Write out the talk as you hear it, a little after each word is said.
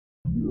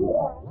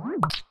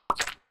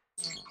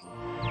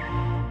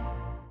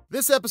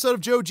This episode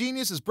of Joe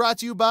Genius is brought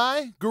to you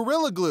by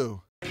Gorilla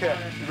Glue. Okay,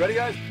 you ready,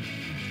 guys?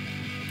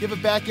 Give a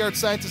backyard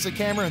scientist a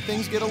camera and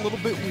things get a little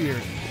bit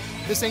weird.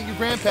 This ain't your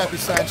grandpappy's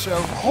science show.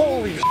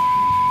 Holy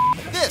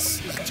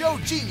This is Joe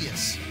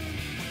Genius.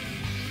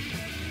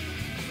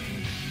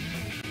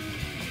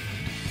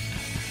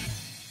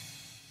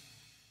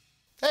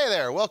 Hey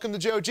there, welcome to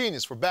Joe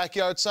Genius, where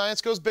backyard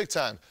science goes big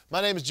time.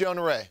 My name is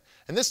Jonah Ray,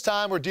 and this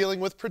time we're dealing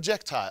with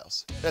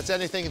projectiles. That's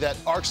anything that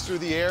arcs through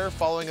the air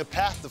following a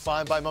path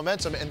defined by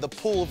momentum and the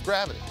pull of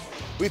gravity.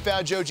 We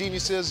found Joe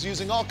Geniuses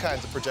using all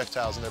kinds of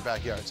projectiles in their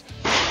backyards.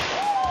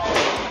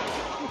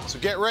 So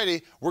get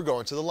ready, we're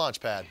going to the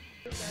launch pad.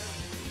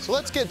 So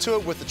let's get to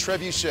it with the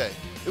Trebuchet.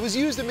 It was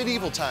used in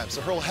medieval times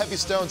to hurl heavy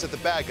stones at the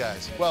bad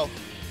guys. Well,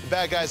 the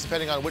bad guys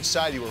depending on which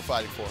side you were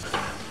fighting for.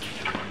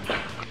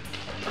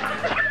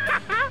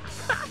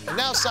 And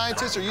now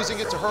scientists are using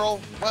it to hurl,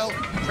 well,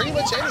 pretty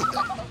much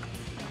anything.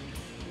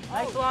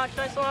 Nice launch,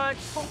 nice launch.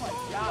 Oh my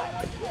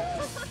God.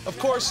 Of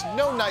course,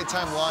 no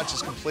nighttime launch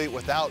is complete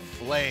without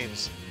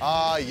flames.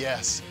 Ah,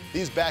 yes.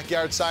 These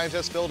backyard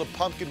scientists filled a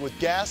pumpkin with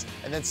gas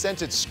and then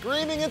sent it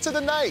screaming into the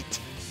night.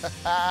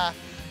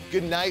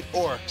 Good night,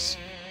 orcs.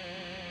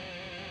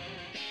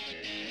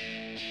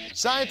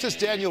 Scientist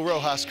Daniel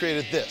Rojas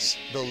created this,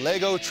 the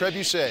Lego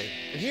Trebuchet.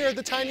 And here are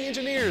the tiny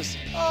engineers.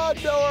 Oh,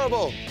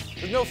 adorable.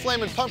 There's no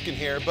flaming pumpkin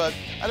here, but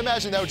I'd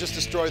imagine that would just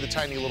destroy the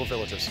tiny little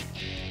villages.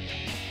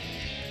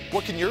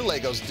 What can your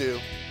Legos do?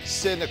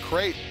 Sit in a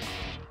crate.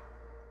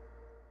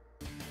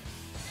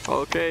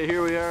 Okay,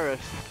 here we are.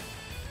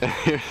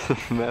 Here's the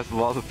mess of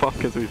all the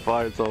pumpkins we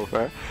fired so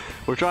far.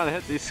 We're trying to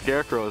hit these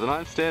scarecrows, and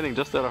I'm standing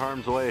just out of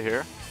harm's way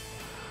here.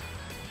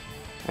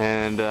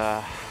 And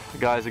the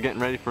guys are getting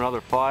ready for another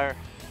fire,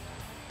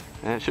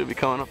 and it should be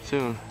coming up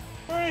soon.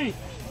 3,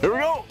 Here we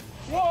go!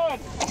 1.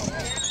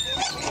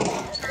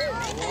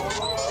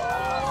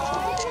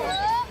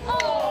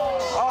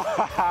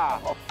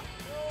 Oh.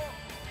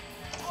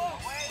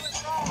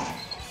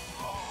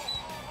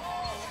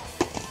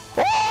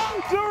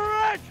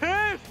 Direct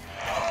hit!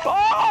 Oh,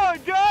 I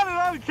got it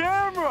on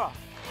camera!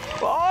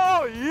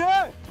 Oh,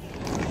 yes!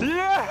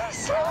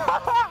 Yes!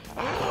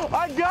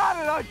 I got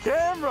it on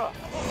camera!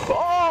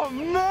 Oh,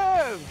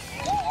 man!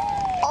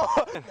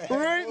 Oh,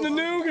 Right in the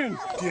noggin.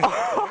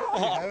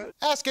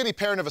 Ask any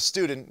parent of a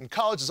student, and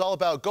college is all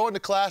about going to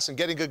class and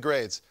getting good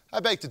grades. I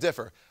beg to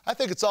differ. I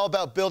think it's all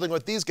about building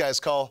what these guys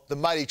call the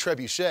mighty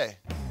Trebuchet.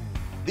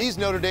 These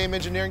Notre Dame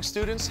engineering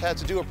students had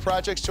to do a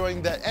project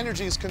showing that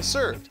energy is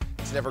conserved.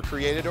 It's never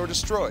created or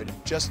destroyed,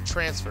 just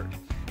transferred.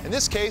 In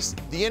this case,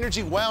 the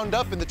energy wound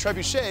up in the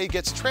trebuchet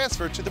gets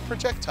transferred to the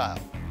projectile.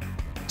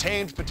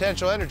 Tamed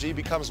potential energy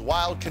becomes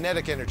wild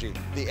kinetic energy,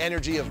 the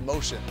energy of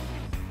motion.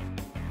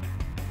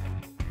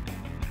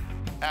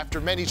 After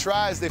many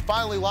tries, they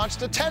finally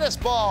launched a tennis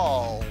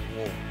ball.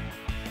 Whoa.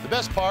 The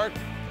best part,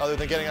 other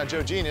than getting on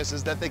Joe Genius,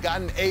 is that they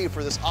got an A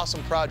for this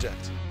awesome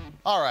project.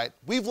 All right,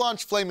 we've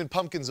launched flaming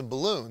pumpkins and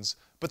balloons,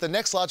 but the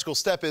next logical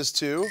step is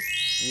to,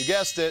 you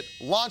guessed it,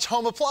 launch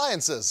home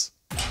appliances,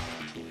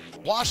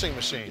 washing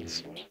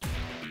machines,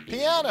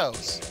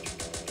 pianos,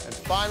 and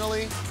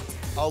finally,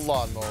 a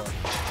lawnmower.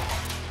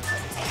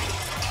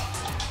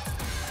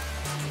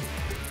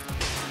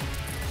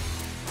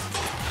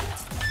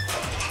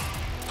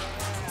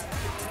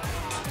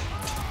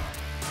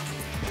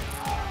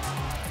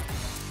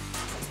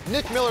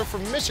 Nick Miller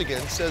from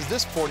Michigan says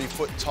this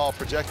 40-foot tall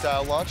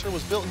projectile launcher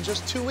was built in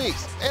just 2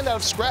 weeks and out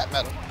of scrap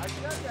metal.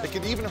 It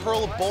can even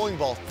hurl a bowling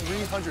ball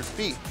 300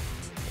 feet.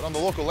 But on the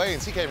local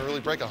lanes, he can't even really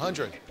break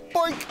 100.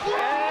 Boink!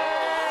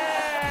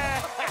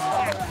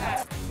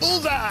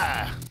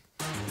 Bullseye!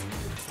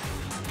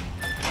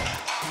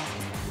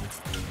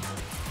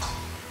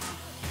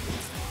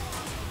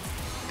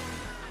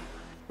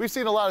 We've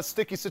seen a lot of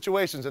sticky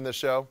situations in this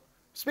show.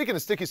 Speaking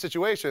of sticky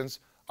situations,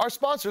 our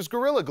sponsor is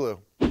Gorilla Glue.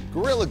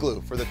 Gorilla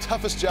Glue for the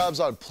toughest jobs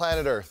on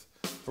planet Earth.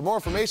 For more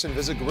information,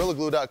 visit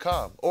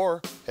GorillaGlue.com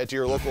or head to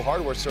your local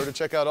hardware store to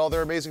check out all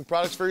their amazing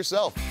products for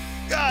yourself.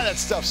 God, that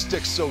stuff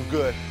sticks so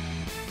good.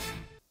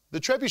 The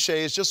Trebuchet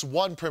is just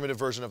one primitive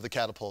version of the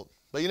catapult.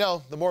 But you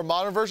know, the more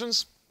modern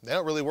versions, they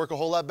don't really work a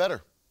whole lot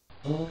better.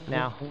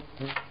 Now.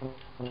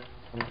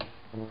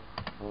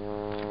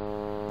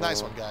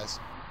 Nice one, guys.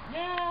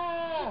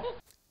 Yeah!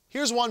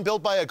 Here's one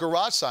built by a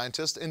garage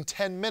scientist in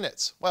 10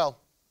 minutes. Well,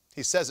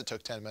 he says it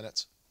took 10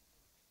 minutes.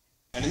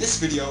 And in this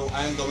video,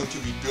 I am going to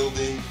be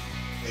building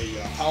a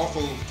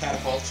powerful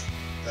catapult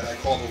that I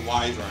call the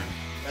Wyvern.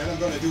 And I'm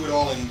going to do it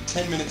all in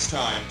 10 minutes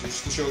time,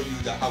 just to show you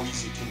how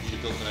easy it can be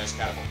to build a nice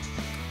catapult.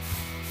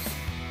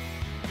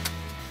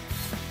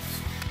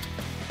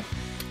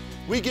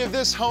 We give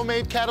this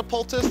homemade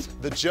catapultist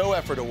the Joe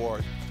Effort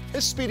Award.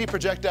 His speedy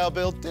projectile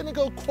build didn't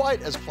go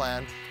quite as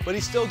planned, but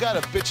he still got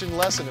a bitchin'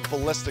 lesson in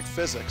ballistic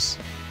physics.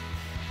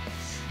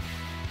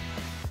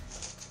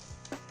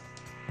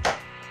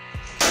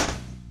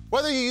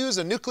 Whether you use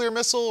a nuclear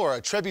missile or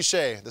a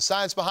trebuchet, the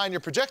science behind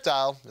your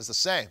projectile is the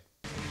same.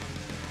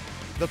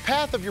 The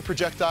path of your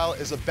projectile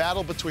is a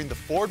battle between the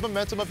forward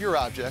momentum of your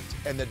object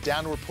and the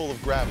downward pull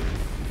of gravity.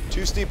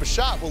 Too steep a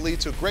shot will lead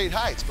to great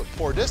heights but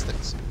poor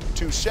distance.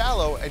 Too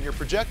shallow and your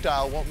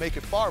projectile won't make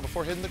it far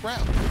before hitting the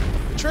ground.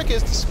 The trick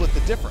is to split the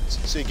difference,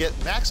 so you get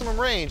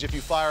maximum range if you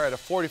fire at a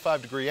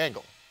 45-degree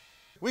angle.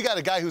 We got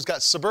a guy who's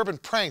got suburban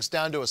pranks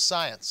down to a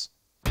science.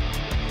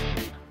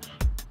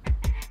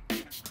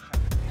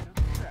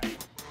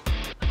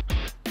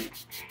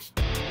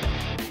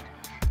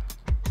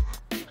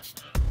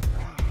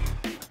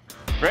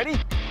 Ready?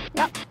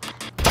 Yep.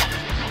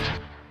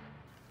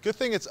 Good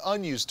thing it's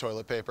unused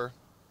toilet paper,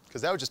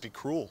 because that would just be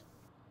cruel.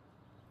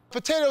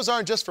 Potatoes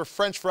aren't just for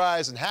French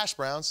fries and hash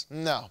browns,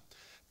 no.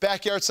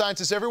 Backyard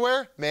scientists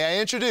everywhere, may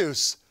I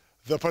introduce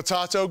the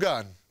potato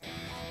gun.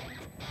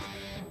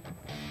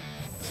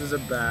 This is a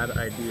bad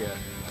idea.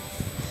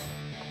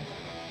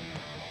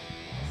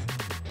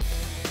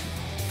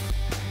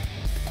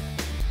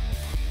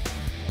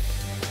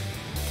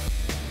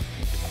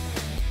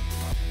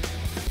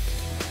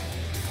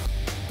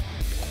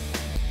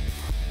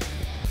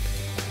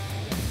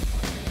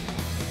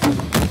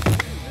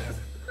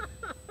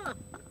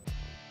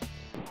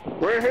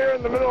 We're here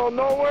in the middle of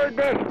nowhere,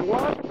 guys.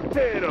 Lost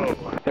potato.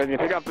 As you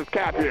pick up this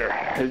cap here,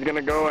 he's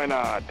gonna go and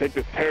take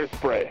this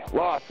hairspray.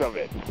 Lots of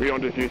it. We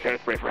don't just use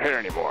hairspray for hair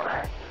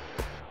anymore.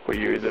 We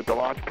use it to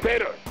launch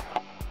potatoes.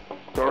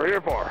 That's what we're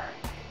here for.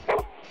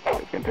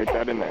 Just gonna take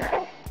that in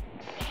there.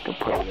 Just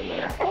gonna put it in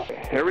there.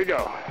 Here we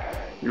go.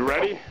 You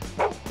ready?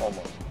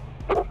 Almost.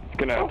 Just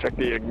gonna check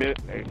the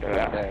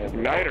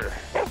igniter.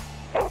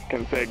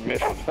 Can say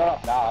ignition.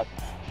 Stop, Doc.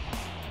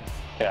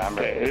 Yeah, I'm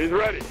ready. Okay, he's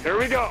ready. Here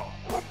we go.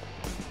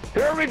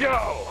 Here we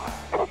go!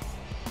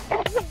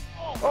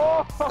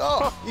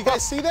 Oh, you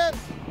guys see that?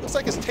 Looks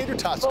like his tater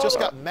tots just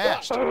got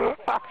mashed.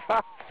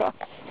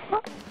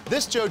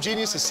 This Joe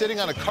Genius is sitting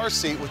on a car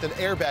seat with an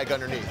airbag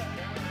underneath.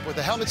 With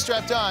the helmet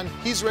strapped on,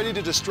 he's ready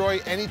to destroy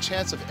any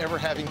chance of ever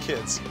having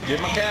kids. Give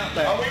him a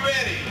countdown. Are we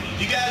ready?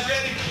 You guys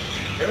ready?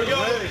 Here we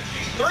go. Ready.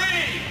 3,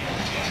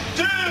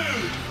 2,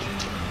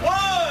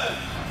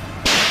 1.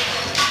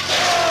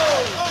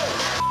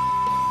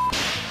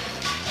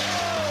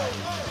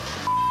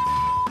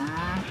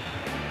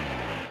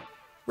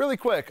 Really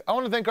quick, I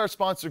want to thank our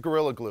sponsor,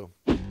 Gorilla Glue.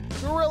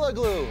 Gorilla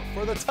Glue,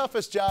 for the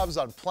toughest jobs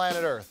on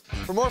planet Earth.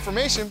 For more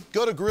information,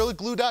 go to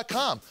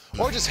GorillaGlue.com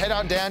or just head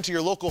on down to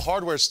your local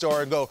hardware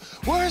store and go,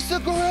 "Where's the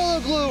Gorilla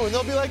Glue?" And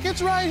they'll be like,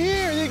 "It's right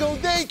here." And you go,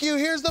 "Thank you,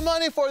 here's the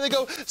money for it." They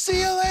go, "See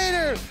you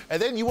later."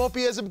 And then you won't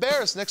be as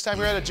embarrassed next time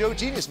you're at a Joe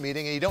Genius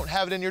meeting and you don't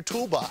have it in your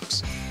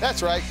toolbox.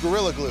 That's right,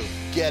 Gorilla Glue.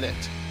 Get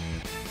it.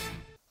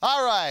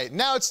 All right,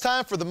 now it's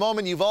time for the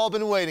moment you've all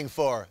been waiting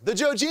for, the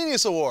Joe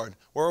Genius Award,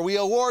 where we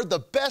award the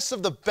best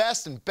of the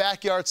best in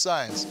backyard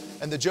science.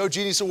 And the Joe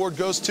Genius Award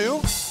goes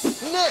to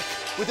Nick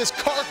with his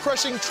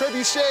car-crushing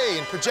trebuchet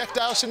and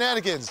projectile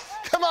shenanigans.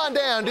 Come on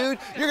down, dude.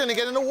 You're gonna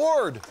get an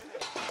award.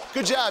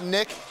 Good job,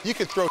 Nick. You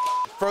could throw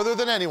further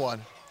than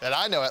anyone, that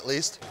I know at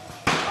least.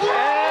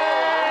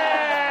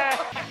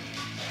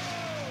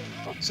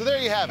 So there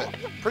you have it,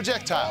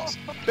 projectiles,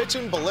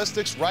 bitchin'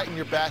 ballistics right in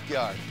your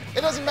backyard.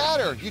 It doesn't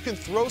matter, you can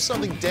throw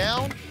something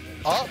down,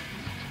 up,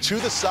 to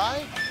the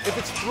side. If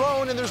it's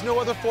thrown and there's no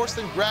other force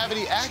than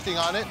gravity acting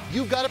on it,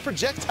 you've got a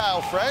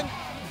projectile, friend.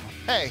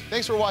 Hey,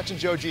 thanks for watching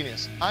Joe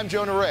Genius. I'm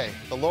Jonah Ray,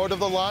 the Lord of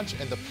the Launch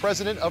and the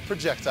President of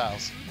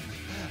Projectiles.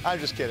 I'm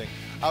just kidding,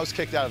 I was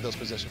kicked out of those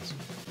positions.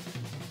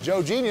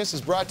 Joe Genius is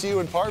brought to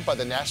you in part by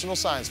the National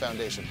Science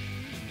Foundation.